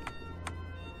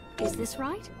 Is this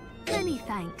right? Many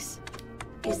thanks.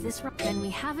 Is this right? Then we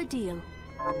have a deal.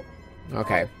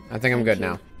 Okay, I think I'm Thank good you.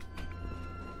 now.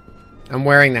 I'm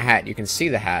wearing the hat. You can see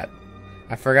the hat.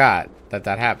 I forgot that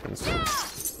that happens.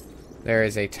 There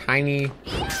is a tiny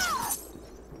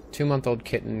 2-month-old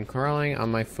kitten crawling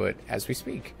on my foot as we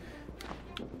speak.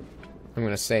 I'm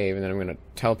gonna save, and then I'm gonna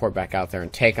teleport back out there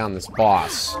and take on this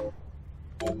boss.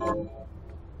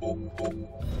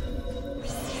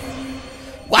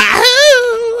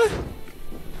 Wahoo!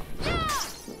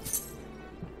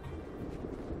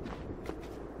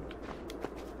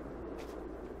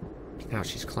 Now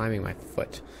she's climbing my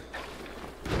foot.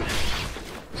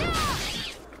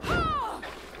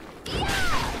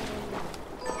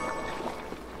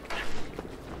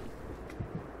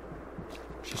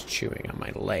 She's chewing on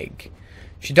my leg.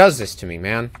 She does this to me,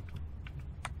 man.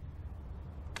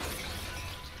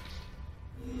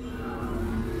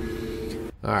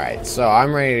 Alright, so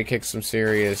I'm ready to kick some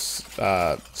serious,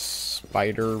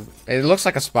 spider. It looks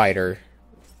like a spider,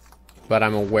 but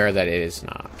I'm aware that it is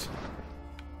not.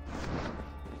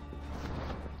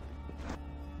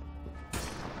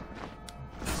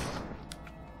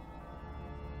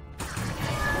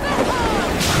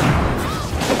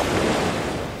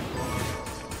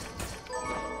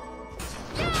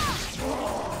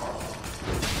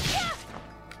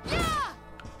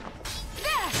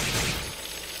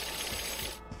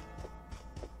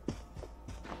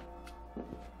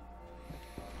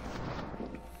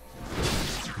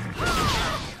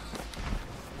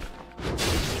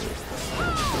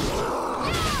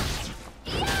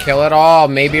 Kill it all,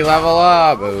 maybe level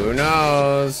up. Who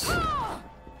knows?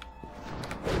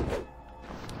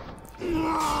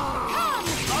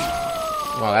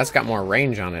 Well, that's got more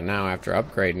range on it now after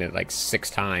upgrading it like 6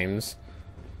 times.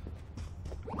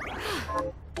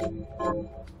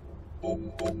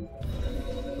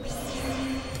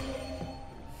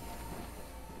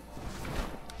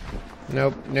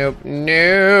 Nope, nope,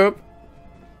 nope.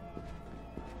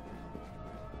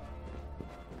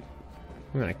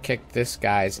 I'm gonna kick this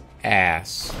guy's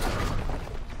ass.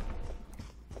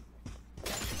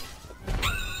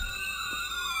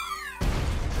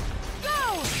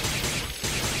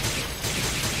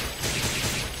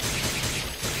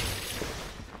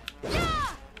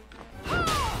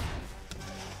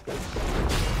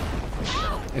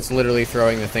 It's literally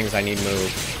throwing the things I need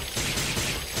moved.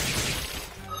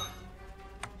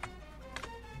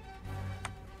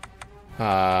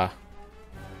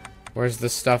 Where's the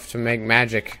stuff to make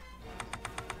magic?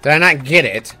 Did I not get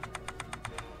it?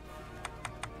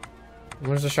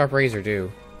 What does the sharp razor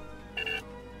do?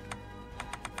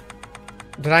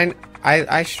 Did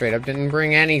I straight up didn't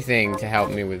bring anything to help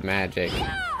me with magic.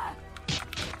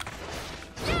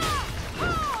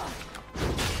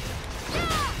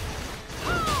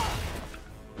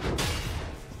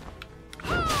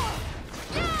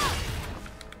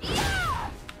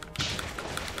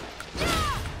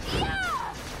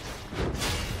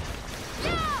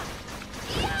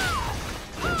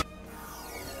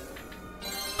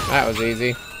 That was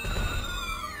easy.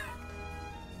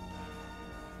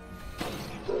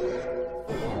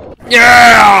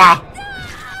 Yeah!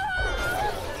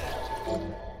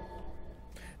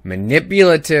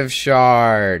 Manipulative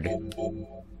shard.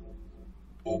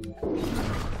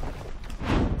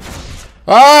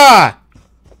 Ah!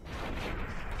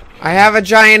 I have a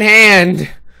giant hand.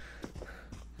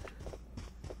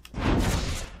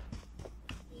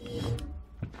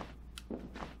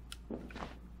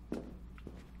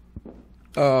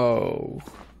 Oh.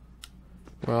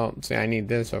 Well, see, I need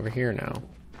this over here now.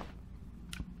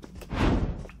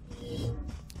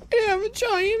 I have a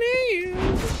giant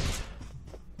hand.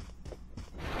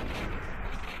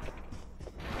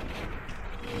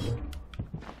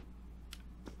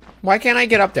 Why can't I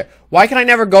get up there? Why can I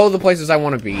never go the places I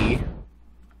want to be?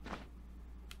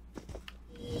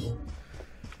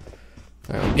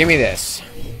 Oh, give me this.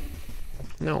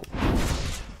 No.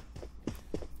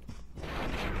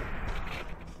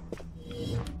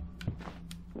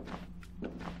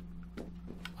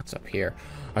 What's up here?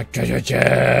 A treasure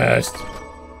chest!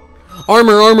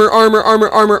 Armor, armor, armor, armor,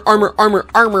 armor, armor, armor,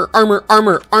 armor, armor,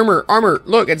 armor, armor, armor.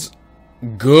 Look, it's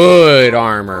good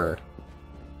armor.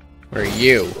 Where are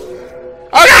you?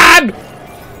 Oh God!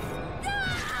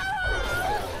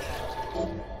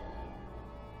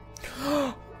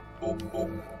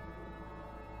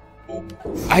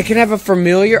 I can have a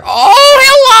familiar. Oh,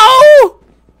 hello!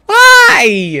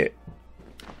 Hi!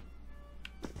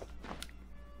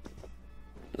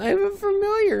 I have a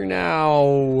familiar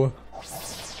now.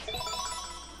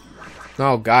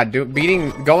 Oh God,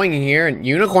 going here and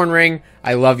unicorn ring.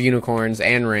 I love unicorns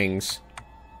and rings.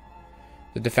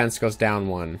 The defense goes down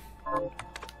 1.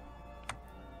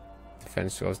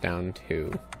 Defense goes down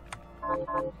 2.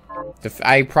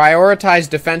 I prioritize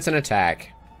defense and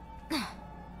attack.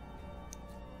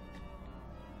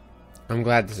 I'm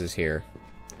glad this is here.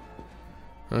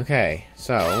 Okay,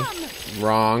 so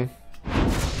wrong.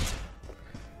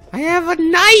 I have a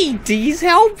knight! He's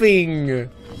helping!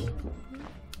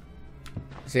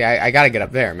 See, I gotta get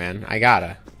up there, man. I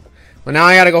gotta. Well, now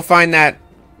I gotta go find that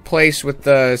place with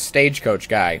the stagecoach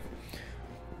guy.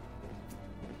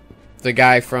 The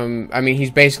guy from... I mean, he's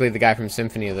basically the guy from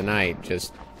Symphony of the Night,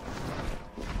 just...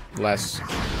 less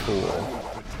cool.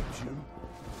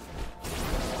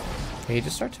 Can he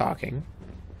just start talking?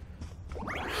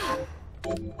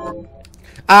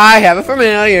 I have a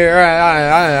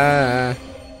familiar...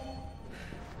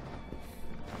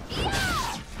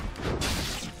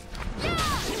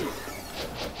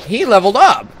 He leveled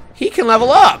up! He can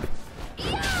level up!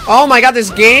 Oh my god, this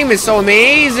game is so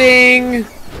amazing!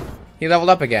 He leveled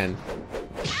up again.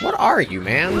 What are you,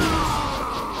 man?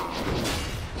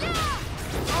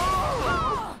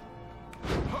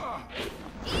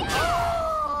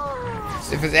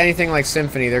 If it's anything like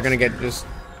Symphony, they're gonna get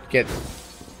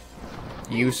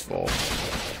useful.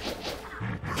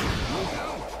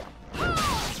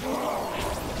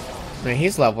 Man,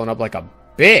 he's leveling up like a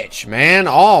bitch, man.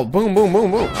 Oh, boom, boom,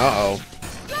 boom, boom. Uh-oh.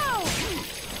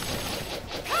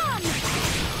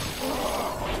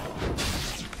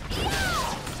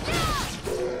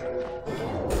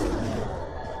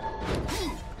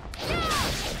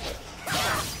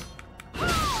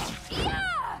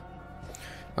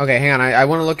 Okay, hang on. I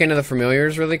want to look into the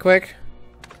familiars really quick.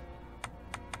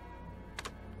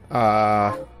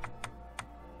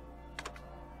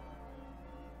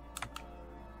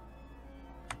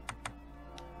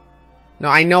 No,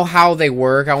 I know how they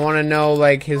work. I want to know,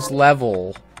 like, his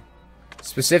level.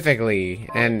 Specifically.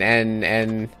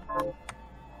 And...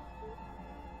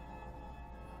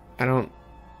 I don't...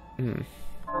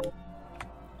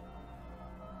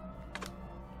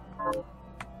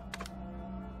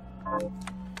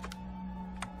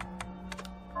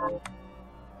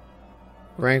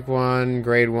 Rank 1,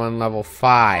 grade 1, level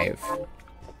 5.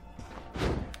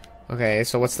 Okay,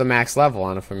 so what's the max level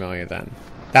on a familiar then?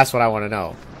 That's what I want to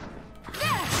know.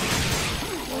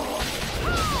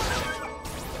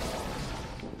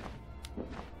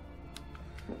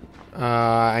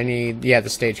 I need, yeah, the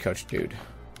stagecoach dude.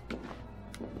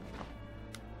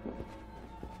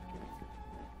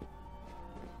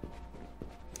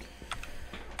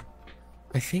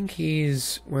 I think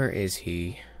he's, where is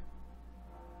he?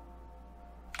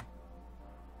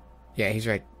 Yeah, he's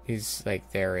right, he's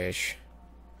like there-ish.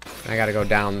 I gotta go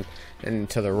down and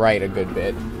to the right a good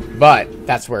bit, but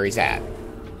that's where he's at.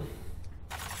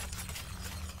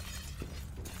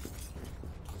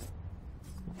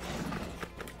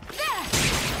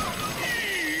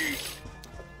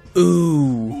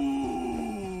 Ooh.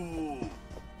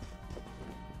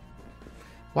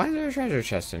 Why is there a treasure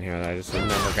chest in here that I just have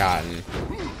never gotten?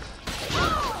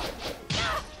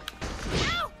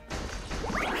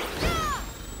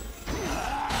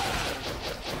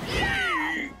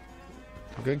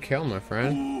 Good kill, my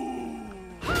friend.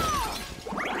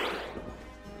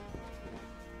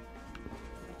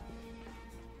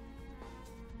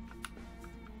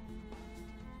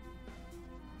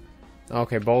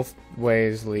 Okay, both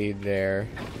ways lead there.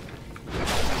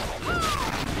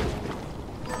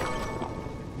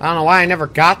 I don't know why I never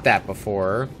got that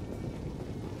before.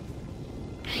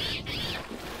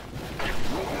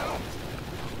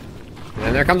 And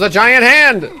then there comes a giant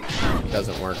hand! It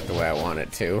doesn't work the way I want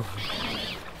it to.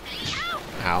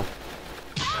 Ow.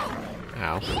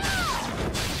 Ow.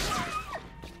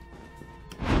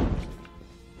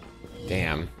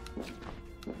 Damn.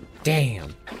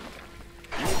 Damn.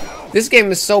 This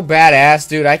game is so badass,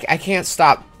 dude. I can't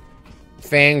stop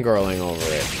fangirling over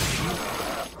it.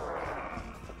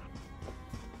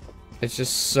 It's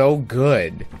just so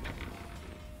good.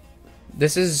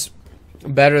 This is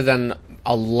better than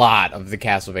a lot of the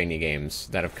Castlevania games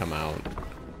that have come out.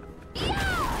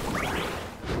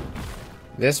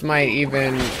 This might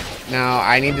even... Now,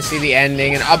 I need to see the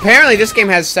ending. And apparently this game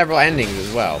has several endings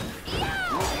as well.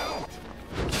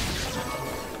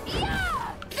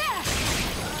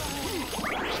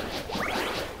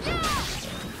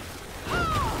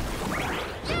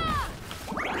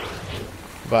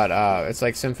 But, it's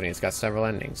like Symphony. It's got several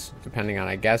endings. Depending on,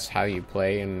 I guess, how you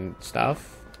play and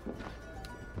stuff.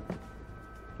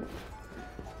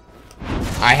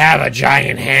 I have a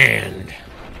giant hand.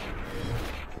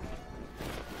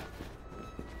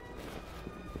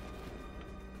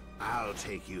 I'll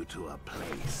take you to a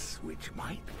place which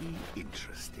might be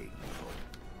interesting for...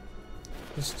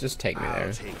 Just take me there.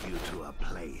 I'll take you to a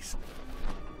place...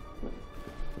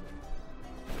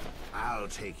 I'll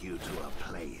take you to a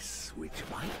place which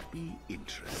might be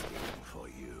interesting for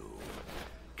you.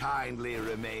 Kindly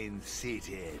remain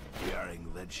seated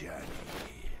during the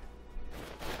journey.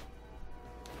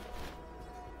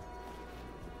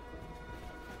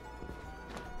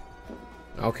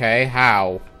 Okay,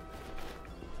 how?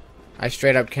 I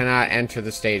straight up cannot enter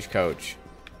the stagecoach.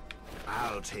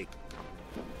 I'll take...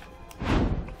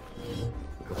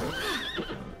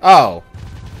 Oh.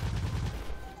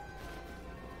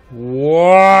 Whoa.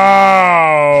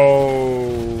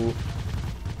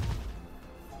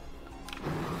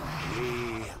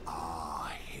 We are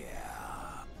here.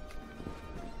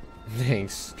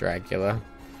 Thanks, Dracula.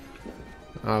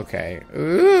 Okay.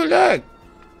 Ooh, look!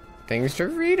 Things to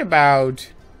read about.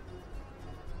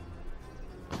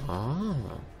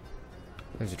 Oh.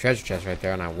 There's a treasure chest right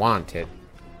there, and I want it.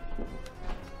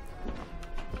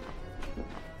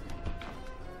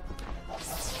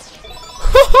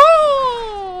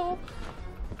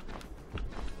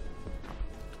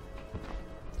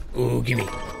 Ooh, gimme.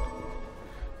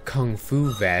 Kung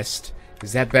Fu vest.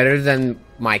 Is that better than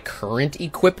my current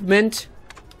equipment?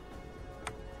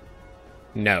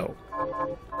 No.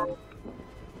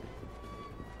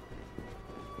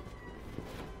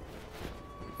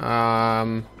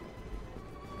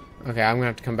 Okay, I'm gonna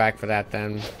have to come back for that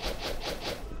then.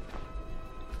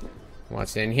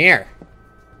 What's in here?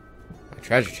 My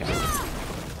treasure chest.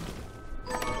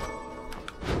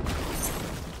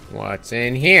 What's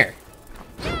in here?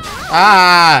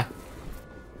 Ah!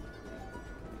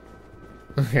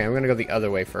 Okay, I'm gonna go the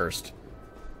other way first.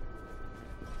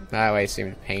 That way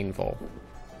seemed painful.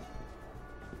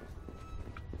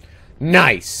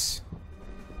 Nice!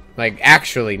 Like,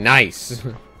 actually nice.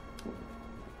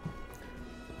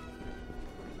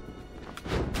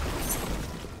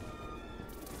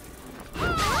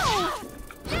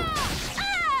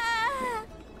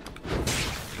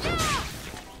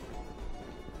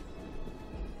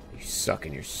 You suck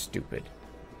and you're stupid.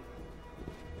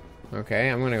 Okay,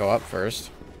 I'm gonna go up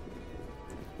first.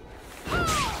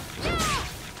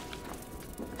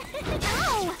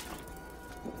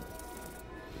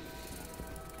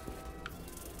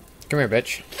 Come here,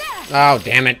 bitch. Oh,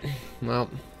 damn it. Well,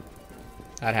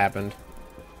 that happened.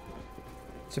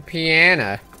 It's a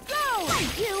piano.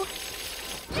 You.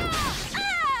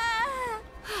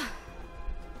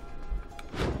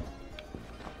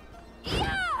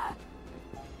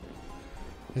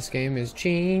 This game is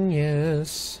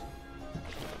genius.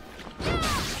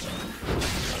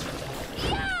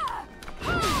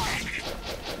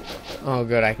 Oh,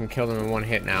 good. I can kill them in one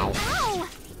hit now.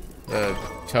 The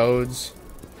toads.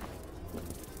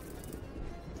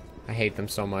 I hate them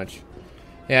so much.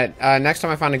 Yeah, next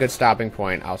time I find a good stopping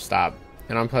point, I'll stop.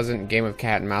 An unpleasant game of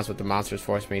cat and mouse with the monsters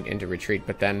forced me into retreat,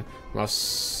 but then, while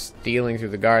stealing through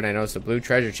the garden, I noticed a blue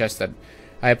treasure chest that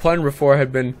I had planned before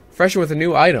had been freshened with a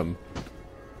new item.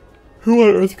 Who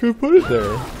on earth could put it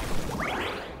there?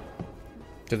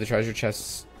 Did the treasure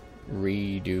chests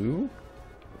redo?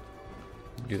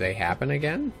 Do they happen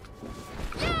again?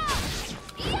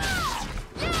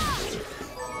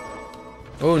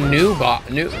 Oh, new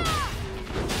new.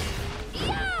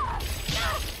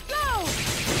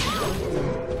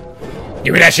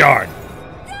 Give me that shard.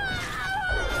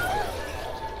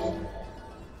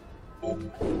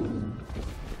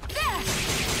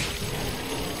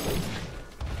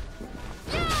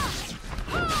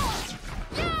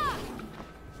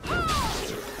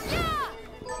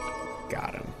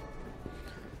 Got him.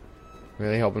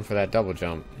 Really hoping for that double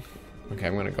jump. Okay,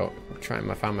 I'm gonna go try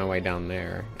and find my way down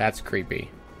there. That's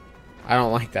creepy. I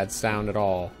don't like that sound at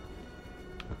all.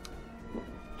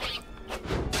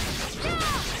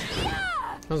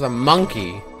 That was a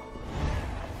monkey.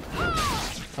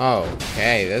 Oh,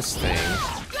 okay, this thing.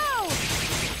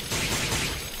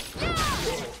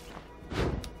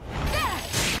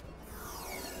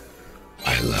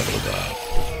 I leveled up.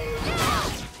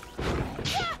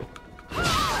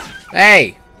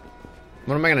 Hey!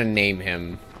 What am I gonna name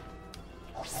him?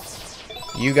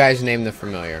 You guys name the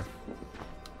familiar.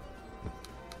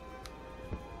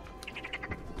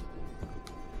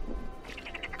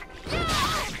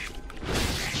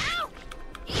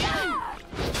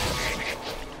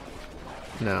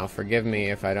 Now, forgive me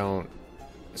if I don't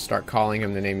start calling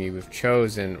him the name you've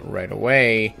chosen right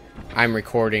away. I'm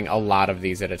recording a lot of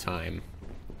these at a time.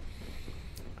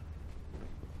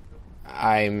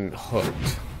 I'm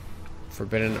hooked.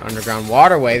 Forbidden underground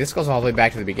waterway. This goes all the way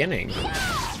back to the beginning.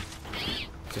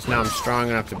 Just now I'm strong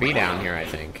enough to be down here, I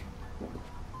think.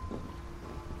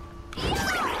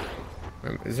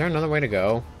 Is there another way to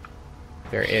go?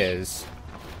 There is.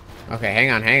 Okay, hang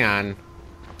on, hang on.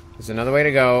 There's another way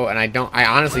to go, and I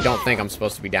honestly don't think I'm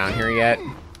supposed to be down here yet.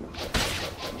 I'm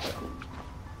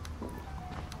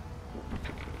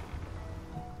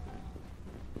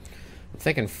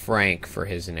thinking Frank for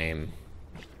his name.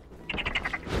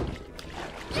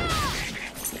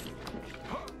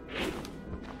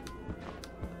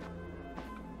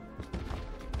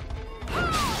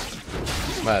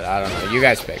 But I don't know. You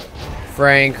guys pick.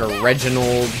 Frank or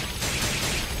Reginald.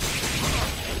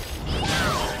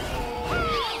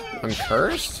 I'm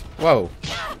cursed? Whoa.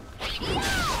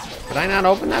 Did I not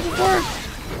open that before?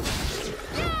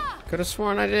 Could have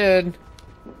sworn I did.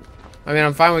 I mean,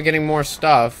 I'm fine with getting more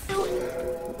stuff.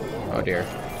 Oh dear.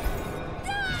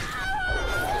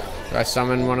 Do I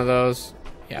summon one of those?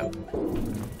 Yeah.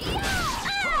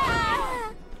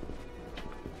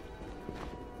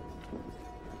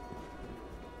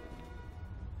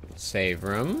 Save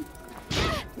room.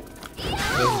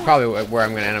 This is probably where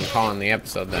I'm going to end up calling the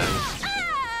episode then.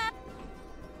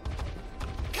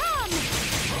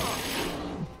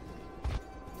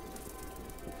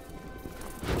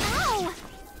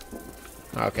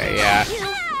 Okay, yeah.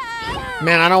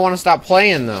 Man, I don't want to stop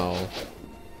playing though.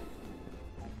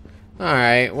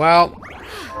 Alright, well.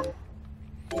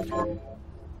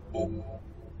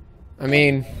 I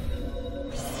mean,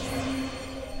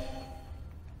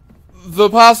 the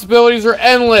possibilities are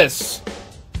endless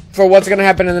for what's going to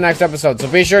happen in the next episode. So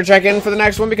be sure to check in for the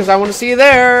next one because I want to see you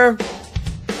there.